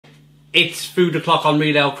It's Food O'Clock on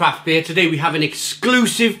Real Ale Craft Beer. Today we have an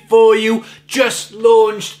exclusive for you, just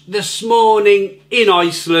launched this morning in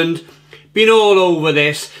Iceland. Been all over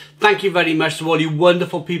this. Thank you very much to all you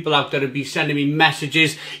wonderful people out there who've been sending me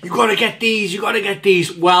messages. You gotta get these, you gotta get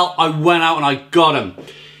these. Well, I went out and I got them.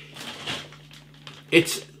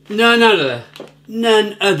 It's none other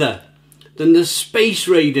than the Space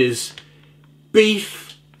Raiders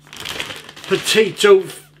beef potato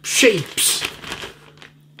shapes.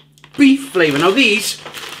 Beef flavour. Now these,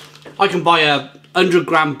 I can buy a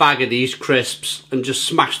 100-gram bag of these crisps and just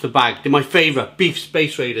smash the bag. They're my favourite, beef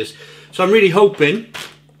Space Raiders. So I'm really hoping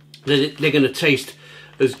that they're going to taste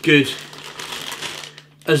as good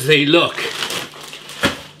as they look,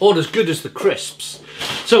 or as good as the crisps.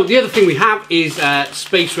 So the other thing we have is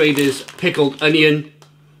Space Raiders Pickled Onion.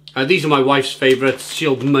 These are my wife's favourites.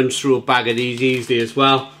 She'll munch through a bag of these easily as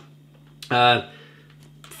well.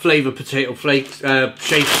 Flavour potato flakes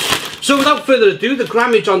shapes. So without further ado, the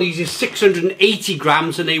grammage on these is 680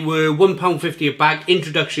 grams and they were £1.50 a bag,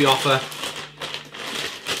 introductory offer.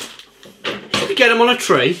 Should we get them on a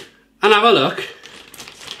tray and have a look?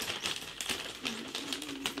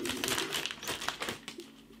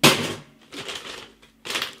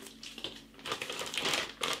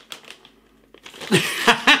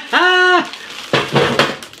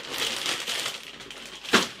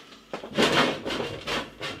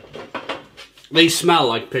 They smell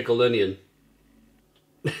like pickled onion.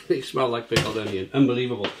 They smell like pickled onion.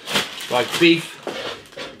 Unbelievable. Right, beef.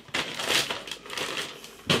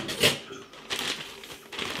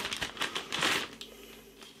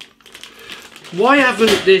 Why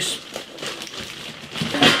hasn't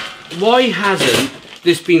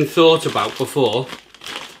this been thought about before?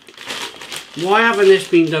 Why haven't this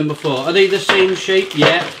been done before? Are they the same shape?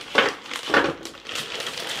 Yeah.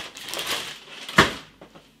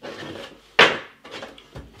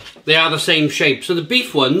 They are the same shape. So the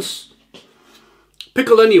beef ones,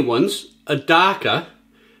 pickled onion ones, are darker,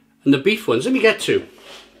 and the beef ones, let me get to.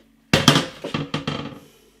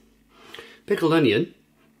 Pickled onion,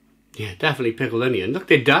 yeah, definitely pickled onion. Look,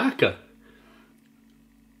 they're darker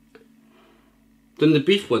than the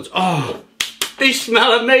beef ones. Oh, they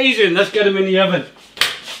smell amazing. Let's get them in the oven.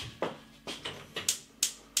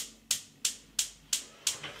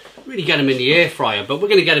 Really get them in the air fryer, but we're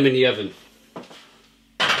going to get them in the oven.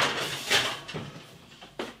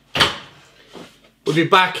 We'll be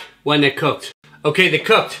back when they're cooked. Okay, they're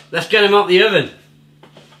cooked. Let's get them out the oven.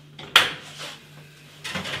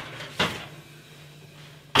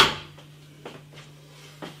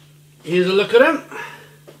 Here's a look at them.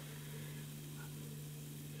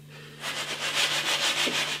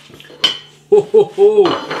 Ho, ho, ho.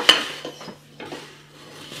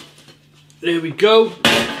 There we go.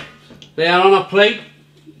 They are on a plate.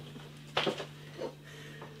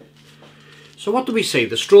 So what do we say?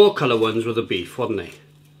 The straw colour ones were the beef, weren't they?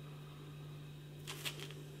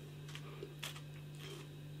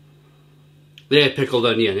 They're pickled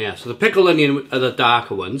onion, yeah. So the pickled onion are the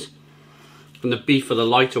darker ones, and the beef are the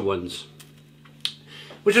lighter ones.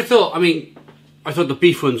 Which I thought the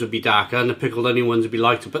beef ones would be darker and the pickled onion ones would be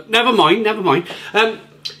lighter, but never mind, never mind.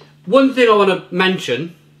 One thing I want to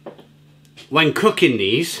mention, when cooking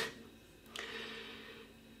these,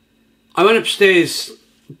 I went upstairs,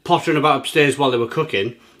 pottering about upstairs while they were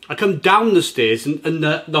cooking. I come down the stairs and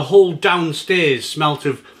the whole downstairs smelt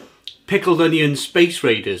of pickled onion Space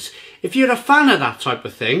Raiders. If you're a fan of that type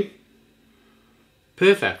of thing,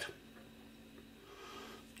 perfect.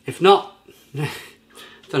 If not, I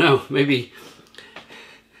don't know, maybe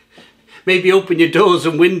open your doors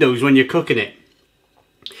and windows when you're cooking it.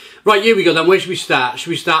 Right, here we go then. Where should we start?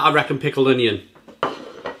 Should we start, I reckon, pickled onion?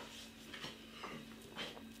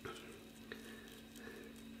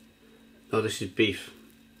 Oh, this is beef.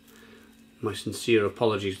 My sincere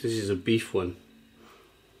apologies. This is a beef one.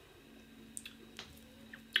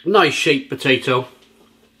 Nice shaped potato.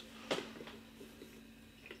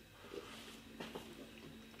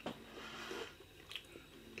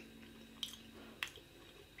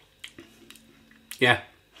 Yeah.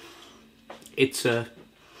 It's a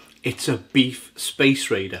beef Space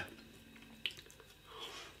Raider.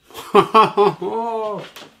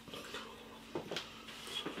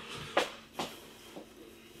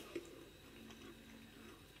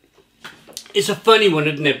 It's a funny one,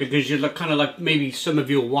 isn't it? Because you're kind of like, maybe some of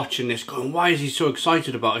you are watching this going, why is he so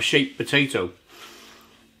excited about a shaped potato?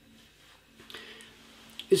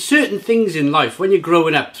 There's certain things in life, when you're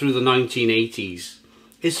growing up through the 1980s,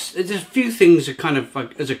 there's a few things that kind of,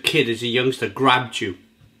 like, as a kid, as a youngster, grabbed you.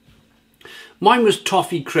 Mine was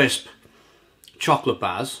toffee crisp chocolate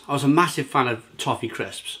bars. I was a massive fan of toffee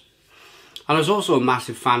crisps. And I was also a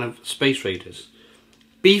massive fan of Space Raiders.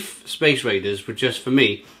 Beef Space Raiders were just, for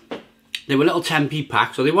me, they were little 10p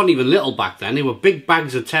packs, or they weren't even little back then. They were big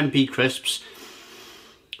bags of 10p crisps.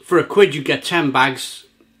 For a quid you get 10 bags,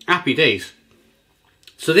 happy days.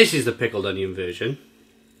 So this is the pickled onion version.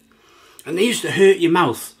 And they used to hurt your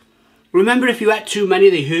mouth. Remember, if you ate too many,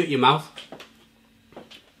 they hurt your mouth?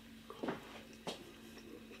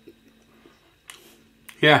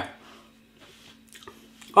 Yeah.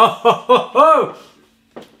 Oh, ho, ho, ho.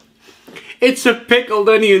 It's a pickled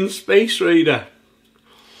onion Space Raider.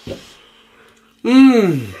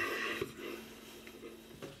 Mmm.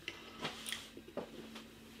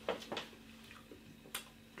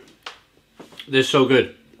 They're so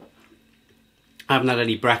good. I haven't had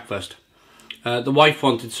any breakfast. The wife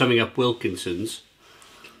wanted something up Wilkinson's,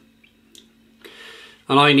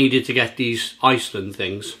 and I needed to get these Iceland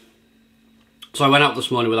things. So I went out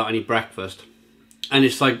this morning without any breakfast. And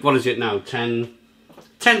it's like, what is it now? 10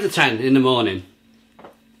 to 10 in the morning.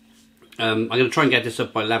 I'm going to try and get this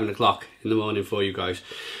up by 11 o'clock in the morning for you guys.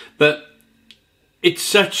 But it's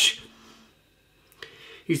such...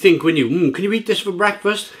 You think when you, can you eat this for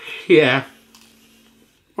breakfast? Yeah.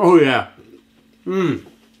 Oh yeah. Mmm.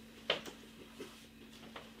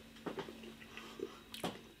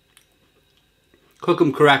 Cook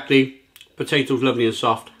them correctly. Potatoes lovely and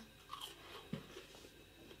soft.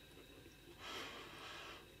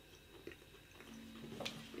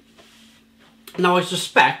 Now I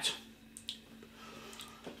suspect,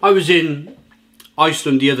 I was in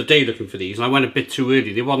Iceland the other day looking for these, and I went a bit too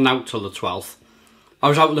early. They wasn't out till the 12th. I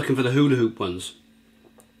was out looking for the hula hoop ones.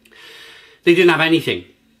 They didn't have anything,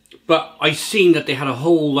 but I seen that they had a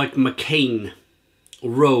whole like McCain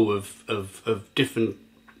row of different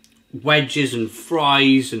wedges and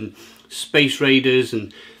fries and Space Raiders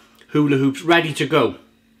and hula hoops ready to go.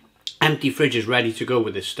 Empty fridges ready to go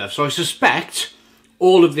with this stuff. So I suspect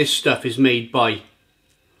all of this stuff is made by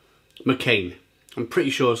McCain. I'm pretty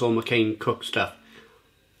sure it's all McCain cooked stuff.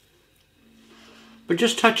 But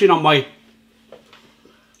just touching on my...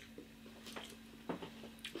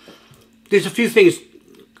 There's a few things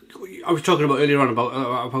I was talking about earlier on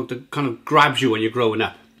about the kind of grabs you when you're growing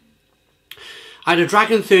up. I had a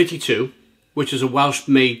Dragon 32, which is a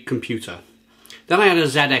Welsh-made computer. Then I had a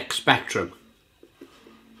ZX Spectrum.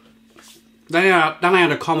 Then I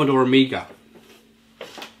had a Commodore Amiga.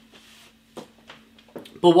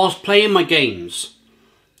 But whilst playing my games,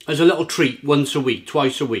 as a little treat once a week,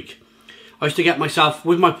 twice a week, I used to get myself,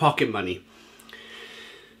 with my pocket money,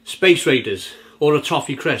 Space Raiders or a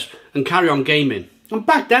toffee crisp and carry on gaming. And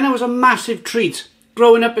back then it was a massive treat.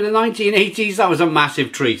 Growing up in the 1980s, that was a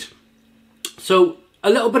massive treat. So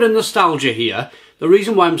a little bit of nostalgia here. The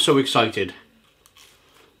reason why I'm so excited,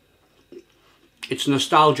 it's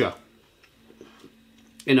nostalgia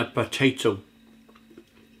in a potato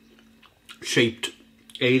shaped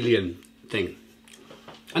alien thing,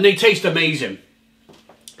 and they taste amazing.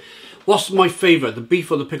 What's my favourite, the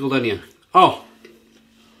beef or the pickled onion? Oh,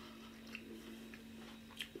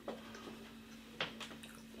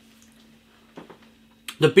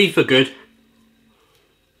 the beef are good.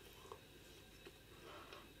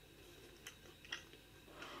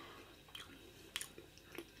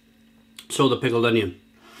 So the pickled onion.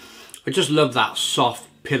 I just love that soft,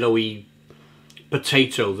 pillowy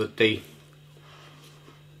potato that they...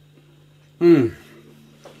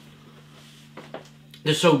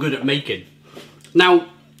 They're so good at making. Now,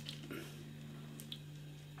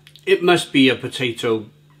 it must be a potato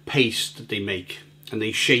paste that they make, and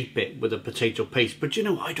they shape it with a potato paste. But you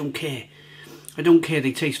know, I don't care. I don't care.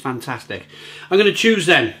 They taste fantastic. I'm going to choose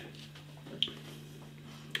then.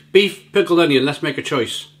 Beef, pickled onion. Let's make a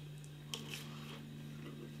choice.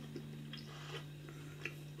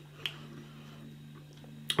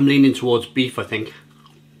 I'm leaning towards beef, I think.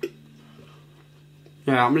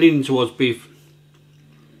 Yeah, I'm leaning towards beef.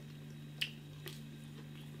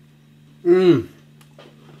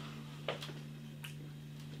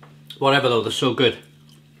 Whatever though, they're so good.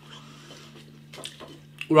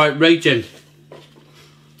 Right, rating.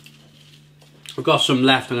 I've got some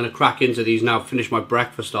left. I'm going to crack into these now, finish my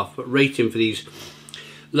breakfast off. But rating for these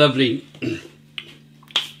lovely,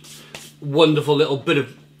 wonderful little bit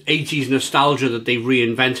of 80s nostalgia that they've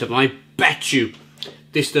reinvented. And I bet you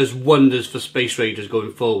this does wonders for Space Raiders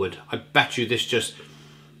going forward. I bet you this just...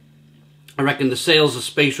 I reckon the sales of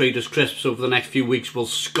Space Raiders crisps over the next few weeks will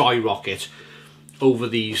skyrocket over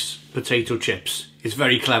these potato chips. It's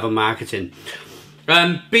very clever marketing.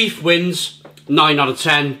 Beef wins 9 out of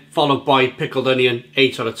 10, followed by pickled onion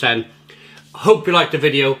 8 out of 10. Hope you liked the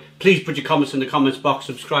video. Please put your comments in the comments box.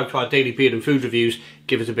 Subscribe to our daily beard and food reviews.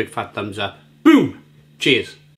 Give us a big fat thumbs up. Boom! Cheers.